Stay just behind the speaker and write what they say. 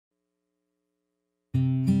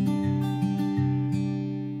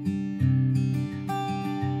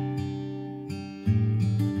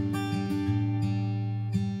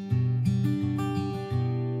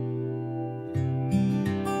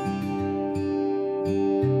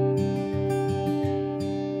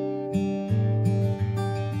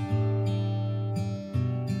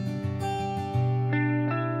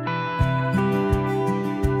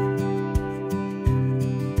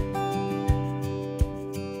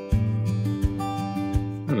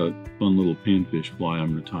a fun little panfish fly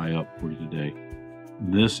I'm going to tie up for you today.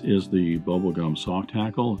 This is the Bubble Gum Soft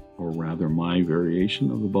Hackle, or rather my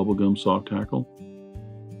variation of the Bubble Gum Soft Hackle.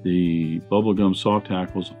 The Bubble Gum Soft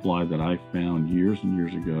Hackle is a fly that I found years and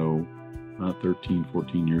years ago, about 13,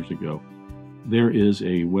 14 years ago. There is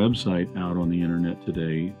a website out on the internet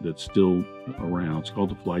today that's still around. It's called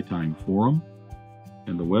the Fly Tying Forum.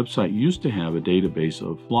 And the website used to have a database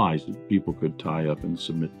of flies that people could tie up and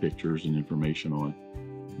submit pictures and information on.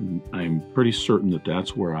 And I'm pretty certain that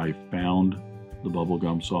that's where I found the Bubble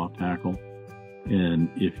Gum Soft Hackle. And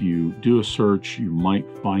if you do a search, you might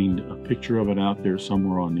find a picture of it out there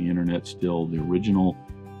somewhere on the internet still. The original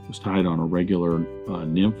was tied on a regular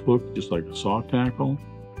nymph hook, just like a soft hackle.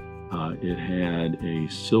 It had a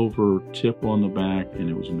silver tip on the back, and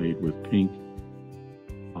it was made with pink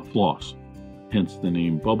floss. Hence the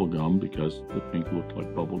name bubblegum, because the pink looked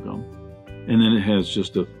like bubblegum. And then it has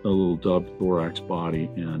just a little dubbed thorax body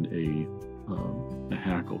and a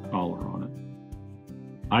hackle collar on it.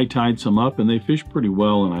 I tied some up and they fished pretty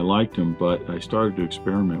well and I liked them, but I started to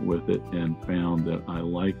experiment with it and found that I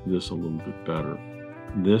like this a little bit better.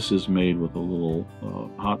 This is made with a little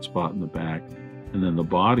hot spot in the back, and then the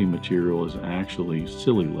body material is actually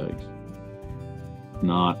Sili legs,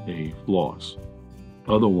 not a floss.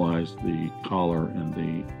 Otherwise, the collar and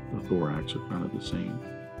the thorax are kind of the same.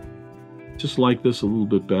 Just like this a little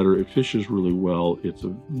bit better. It fishes really well. It's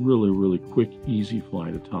a really, really quick, easy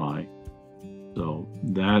fly to tie. So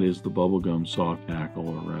that is the Bubble Gum Soft Hackle,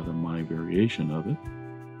 or rather my variation of it.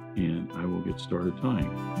 And I will get started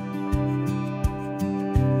tying.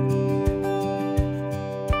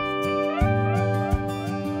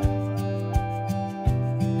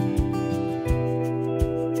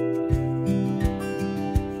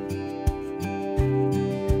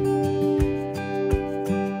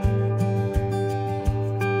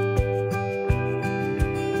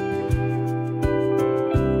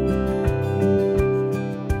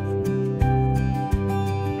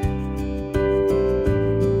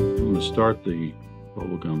 Start the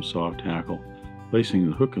Bubble Gum Soft Hackle. Placing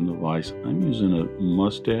the hook in the vise, I'm using a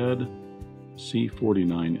Mustad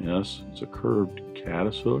C49S. It's a curved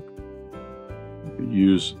caddis hook. You could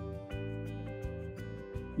use,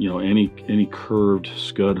 any curved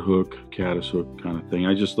scud hook, caddis hook kind of thing.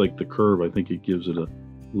 I just like the curve. I think it gives it a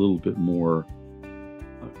little bit more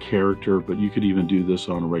character, but you could even do this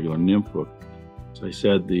on a regular nymph hook. As I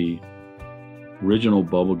said, the original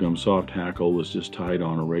Bubble Gum Soft Hackle was just tied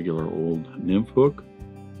on a regular old nymph hook,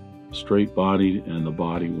 straight bodied, and the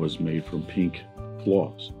body was made from pink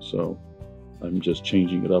floss. So I'm just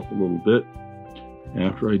changing it up a little bit.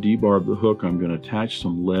 After I debarb the hook, I'm going to attach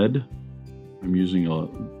some lead. I'm using a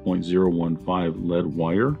 0.015 lead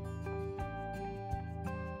wire.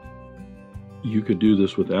 You could do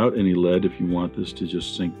this without any lead if you want this to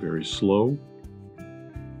just sink very slow.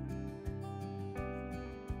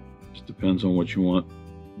 Depends on what you want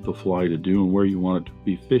the fly to do and where you want it to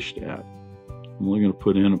be fished at. I'm only going to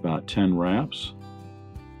put in about 10 wraps.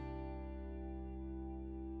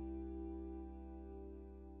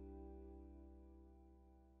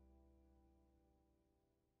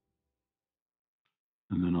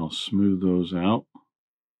 And then I'll smooth those out.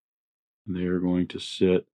 They're going to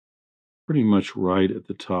sit pretty much right at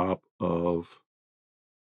the top of,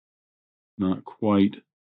 not quite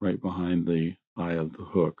right behind the eye of the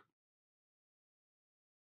hook.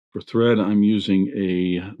 For thread, I'm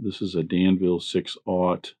using this is a Danville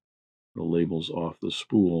 6/0. The label's off the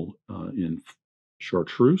spool in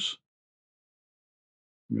Chartreuse.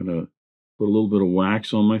 I'm going to put a little bit of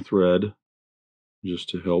wax on my thread just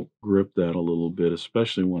to help grip that a little bit,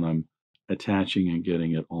 especially when I'm attaching and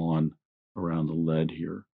getting it on around the lead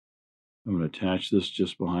here. I'm going to attach this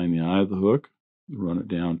just behind the eye of the hook, run it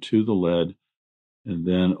down to the lead, and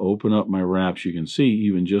then open up my wraps. You can see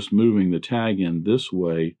even just moving the tag in this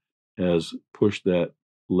way has pushed that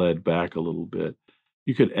lead back a little bit.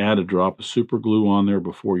 You could add a drop of super glue on there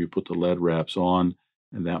before you put the lead wraps on,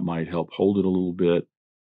 and that might help hold it a little bit.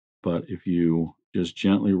 But if you just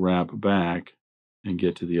gently wrap back and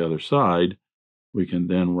get to the other side, we can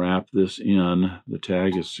then wrap this in. The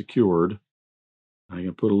tag is secured. I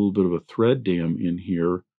can put a little bit of a thread dam in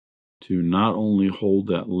here to not only hold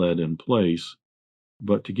that lead in place,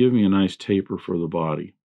 but to give me a nice taper for the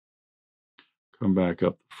body. Come back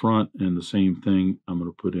up the front, and the same thing, I'm going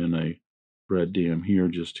to put in a thread dam here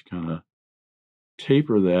just to kind of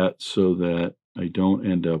taper that so that I don't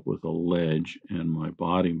end up with a ledge and my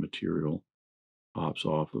body material pops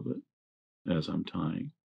off of it as I'm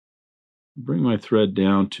tying. Bring my thread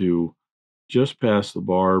down to just past the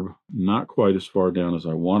barb, not quite as far down as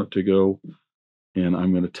I want it to go, and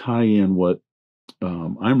I'm going to tie in what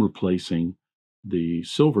I'm replacing the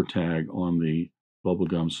silver tag on the Bubble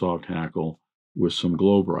Gum Soft Hackle with some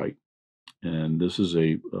Glo-Brite. And this is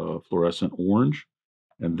a fluorescent orange.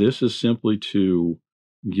 And this is simply to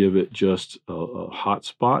give it just a hot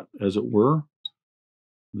spot, as it were.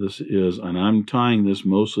 This is, and I'm tying this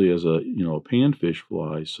mostly as a, a panfish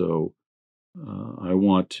fly. So I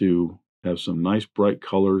want to have some nice bright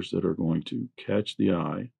colors that are going to catch the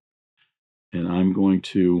eye. And I'm going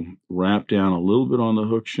to wrap down a little bit on the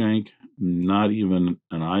hook shank, not even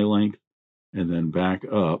an eye length, and then back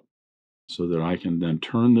up so that I can then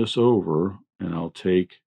turn this over, and I'll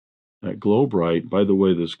take that Glo-Brite. By the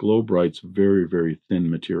way, this Glo-Brite's very, very thin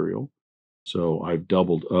material. So I've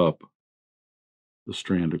doubled up the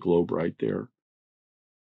strand of Glo-Brite there.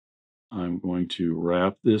 I'm going to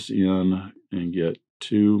wrap this in and get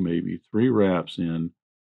 2, maybe 3 wraps in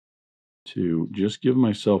to just give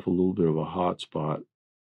myself a little bit of a hot spot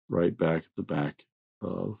right back at the back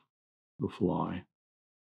of the fly.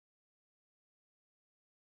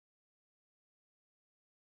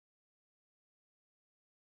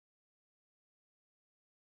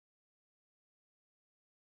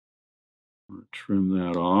 I'm going to trim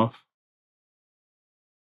that off.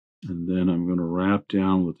 And then I'm going to wrap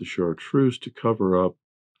down with the Chartreuse to cover up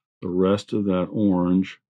the rest of that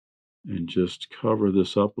orange and just cover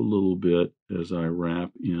this up a little bit as I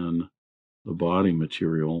wrap in the body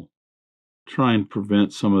material. Try and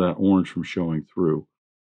prevent some of that orange from showing through.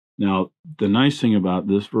 Now, the nice thing about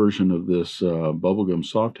this version of this bubblegum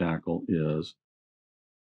soft hackle is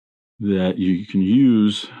that you can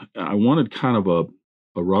use, I wanted kind of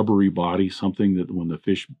a rubbery body, something that when the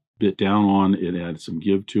fish bit down on, it had some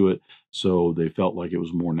give to it, so they felt like it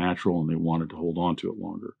was more natural and they wanted to hold on to it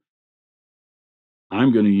longer.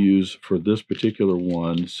 I'm going to use, for this particular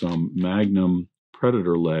one, some Magnum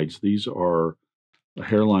Predator legs. These are a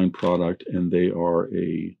hairline product, and they are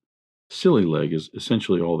a Sili leg, is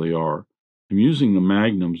essentially all they are. I'm using the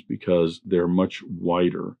Magnums because they're much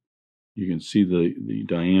wider. You can see the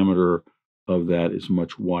diameter of that is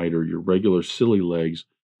much wider. Your regular Sili legs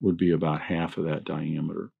would be about half of that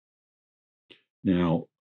diameter. Now,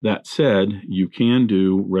 that said, you can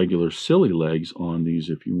do regular Sili legs on these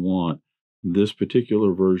if you want. This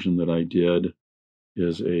particular version that I did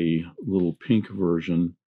is a little pink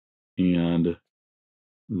version, and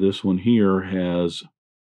this one here has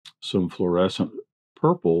some fluorescent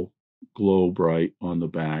purple Glo-Brite on the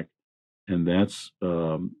back, and that's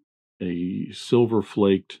a silver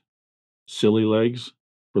flaked Sili legs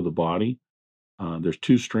for the body. There's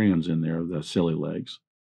 2 strands in there, the Sili legs.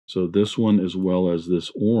 So this one, as well as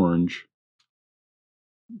this orange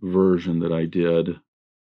version that I did,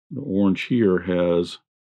 the orange here has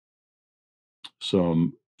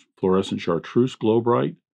some fluorescent Chartreuse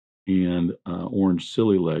Glo-Brite and orange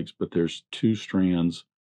Sili legs, but there's 2 strands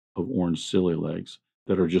of orange Sili legs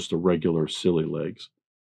that are just the regular Sili legs.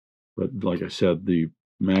 But like I said, the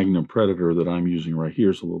Magnum Predator that I'm using right here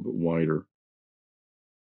is a little bit wider.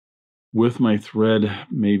 With my thread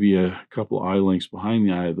maybe a couple eye lengths behind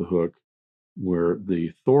the eye of the hook, where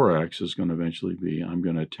the thorax is going to eventually be, I'm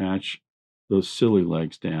going to attach those Sili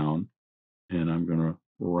legs down, and I'm going to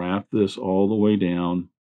wrap this all the way down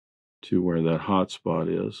to where that hot spot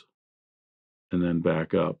is, and then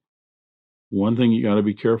back up. One thing you got to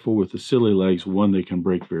be careful with the Sili legs: 1, they can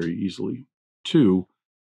break very easily. 2,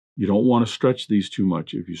 you don't want to stretch these too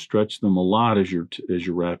much. If you stretch them a lot as you're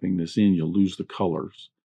wrapping this in, you'll lose the colors.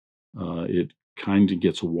 It kind of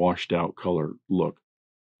gets a washed out color look.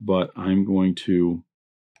 But I'm going to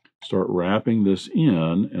start wrapping this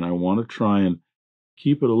in, and I want to try and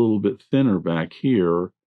keep it a little bit thinner back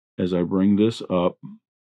here as I bring this up.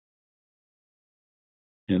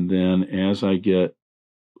 And then as I get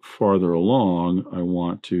farther along, I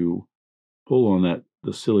want to pull on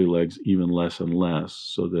the Sili legs even less and less,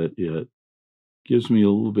 so that it gives me a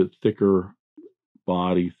little bit thicker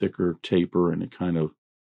body, thicker taper, and it kind of,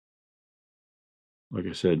 like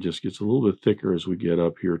I said, just gets a little bit thicker as we get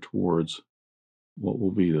up here towards what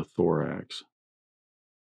will be the thorax.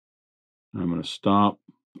 I'm going to stop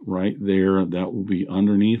right there. That will be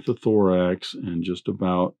underneath the thorax and just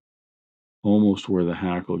about almost where the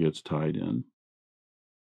hackle gets tied in.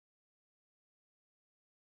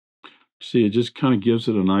 See, it just kind of gives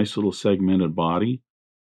it a nice little segmented body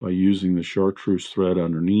by using the Chartreuse thread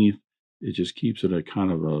underneath. It just keeps it a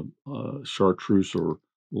kind of a chartreuse or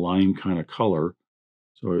lime kind of color,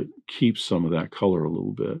 so it keeps some of that color a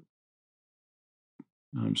little bit.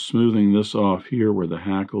 I'm smoothing this off here where the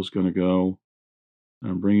hackle is going to go.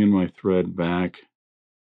 I'm bringing my thread back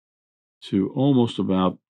to almost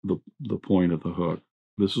about the point of the hook.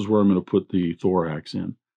 This is where I'm going to put the thorax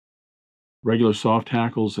in. Regular soft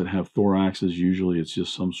hackles that have thoraxes, usually it's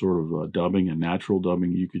just some sort of dubbing, a natural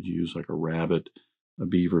dubbing you could use, like a rabbit, a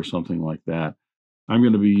beaver, something like that. I'm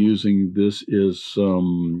going to be using, this is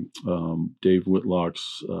some Dave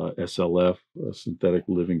Whitlock's SLF, synthetic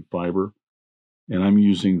living fiber, and I'm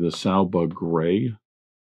using the Sowbug gray.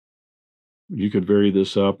 You could vary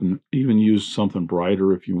this up and even use something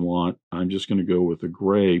brighter if you want. I'm just going to go with the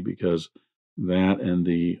gray because that and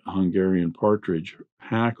the Hungarian Partridge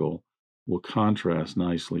hackle will contrast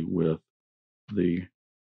nicely with the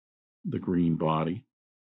green body.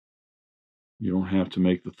 You don't have to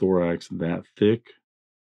make the thorax that thick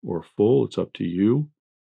or full. It's up to you.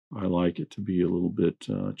 I like it to be a little bit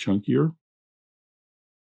chunkier.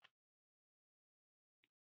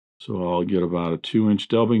 So I'll get about a 2-inch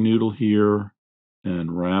delving noodle here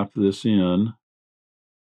and wrap this in.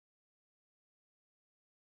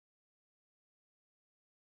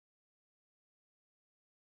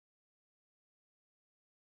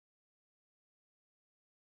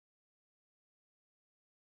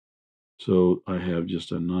 So I have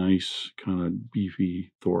just a nice kind of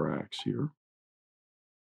beefy thorax here.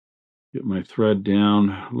 Get my thread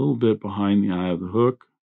down a little bit behind the eye of the hook,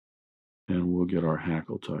 and we'll get our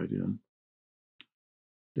hackle tied in.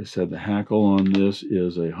 Like I said, the hackle on this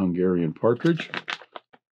is a Hungarian Partridge.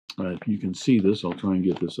 If you can see this, I'll try and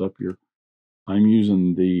get this up here. I'm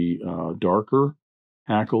using the darker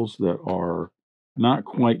hackles that are not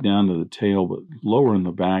quite down to the tail, but lower in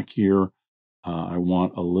the back here. I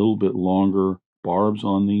want a little bit longer barbs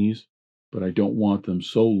on these, but I don't want them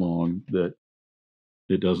so long that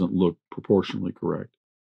it doesn't look proportionally correct.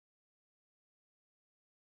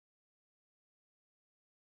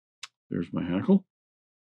 There's my hackle.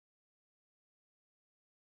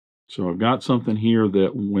 So I've got something here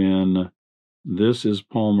that when this is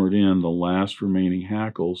palmered in, the last remaining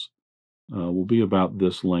hackles will be about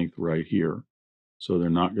this length right here. So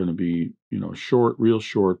they're not going to be, short, real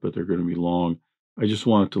short, but they're going to be long. I just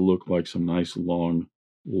want it to look like some nice long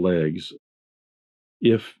legs.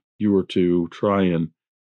 If you were to try and,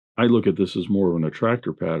 I look at this as more of an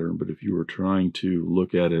attractor pattern, but if you were trying to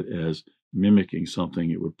look at it as mimicking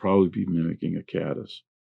something, it would probably be mimicking a caddis.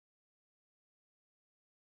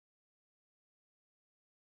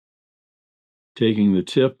 Taking the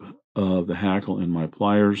tip of the hackle in my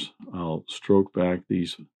pliers, I'll stroke back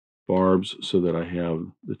these barbs so that I have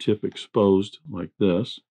the tip exposed like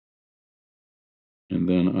this. And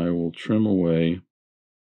then I will trim away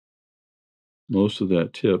most of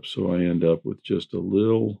that tip so I end up with just a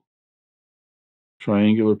little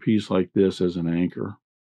triangular piece like this as an anchor.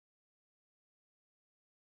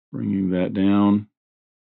 Bringing that down.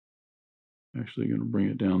 Actually going to bring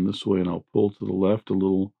it down this way, and I'll pull to the left a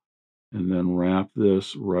little and then wrap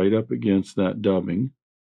this right up against that dubbing,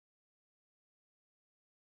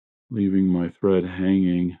 leaving my thread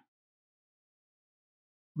hanging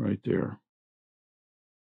right there.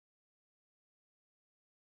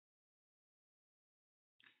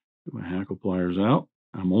 Get my hackle pliers out.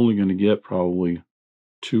 I'm only going to get probably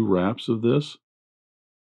 2 wraps of this,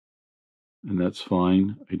 and that's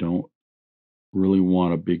fine. I don't really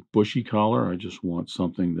want a big bushy collar. I just want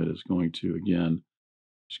something that is going to, again,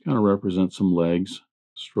 just kind of represent some legs,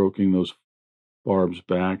 stroking those barbs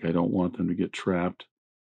back. I don't want them to get trapped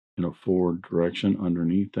in a forward direction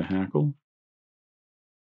underneath the hackle.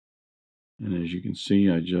 And as you can see,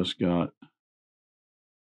 I just got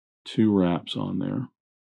 2 wraps on there.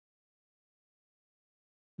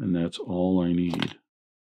 And that's all I need.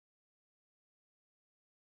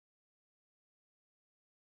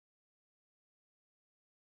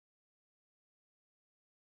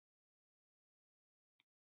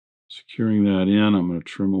 Securing that in, I'm going to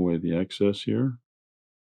trim away the excess here.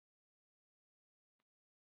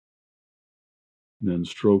 Then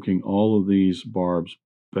stroking all of these barbs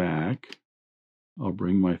back, I'll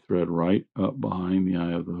bring my thread right up behind the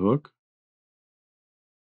eye of the hook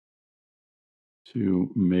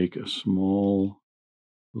to make a small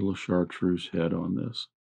little chartreuse head on this.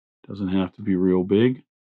 Doesn't have to be real big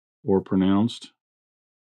or pronounced.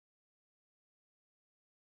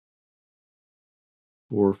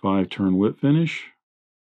 4 or 5 turn whip finish.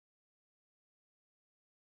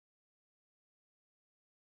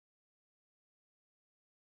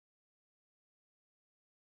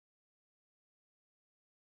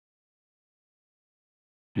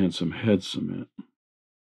 And some head cement.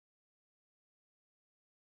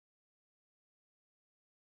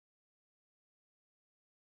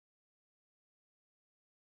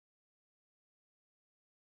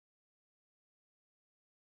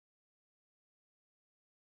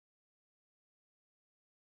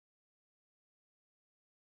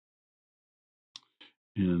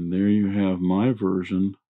 And there you have my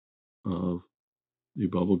version of the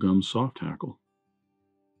Bubble Gum Soft Hackle.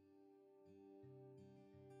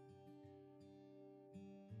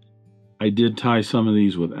 I did tie some of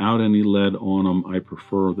these without any lead on them. I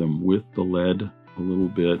prefer them with the lead a little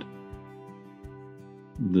bit.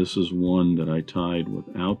 This is one that I tied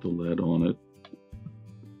without the lead on it.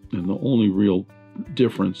 And the only real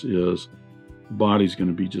difference is the body's going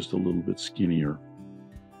to be just a little bit skinnier.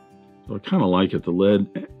 So I kind of like it. The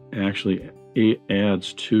lead actually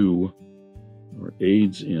adds to or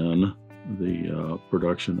aids in the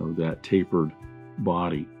production of that tapered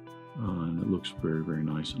body. And it looks very, very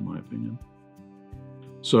nice in my opinion.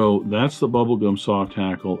 So that's the Bubble Gum Soft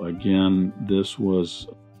Hackle. Again, this was,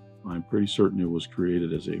 I'm pretty certain it was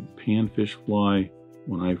created as a panfish fly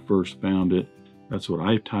when I first found it. That's what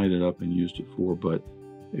I tied it up and used it for, but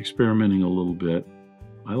experimenting a little bit,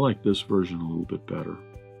 I like this version a little bit better.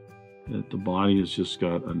 The body has just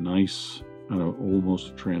got a nice kind of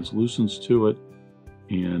almost translucence to it,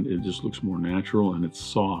 and it just looks more natural, and it's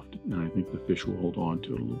soft, and I think the fish will hold on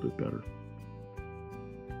to it a little bit better.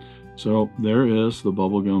 So there is the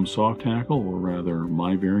Bubble Gum Soft Hackle, or rather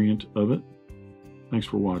my variant of it. Thanks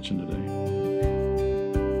for watching today.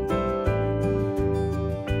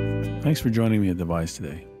 Thanks for joining me at Devise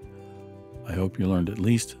today. I hope you learned at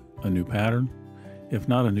least a new pattern, if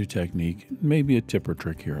not a new technique, maybe a tip or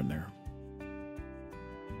trick here and there.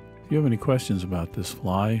 If you have any questions about this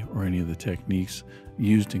fly or any of the techniques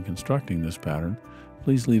used in constructing this pattern,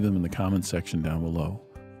 please leave them in the comments section down below.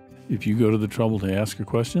 If you go to the trouble to ask a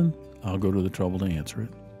question, I'll go to the trouble to answer it.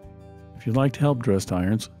 If you'd like to help dressed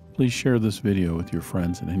irons, please share this video with your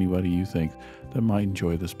friends and anybody you think that might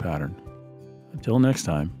enjoy this pattern. Until next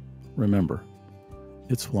time, remember,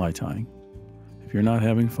 it's fly tying. If you're not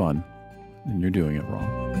having fun, then you're doing it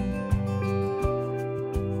wrong.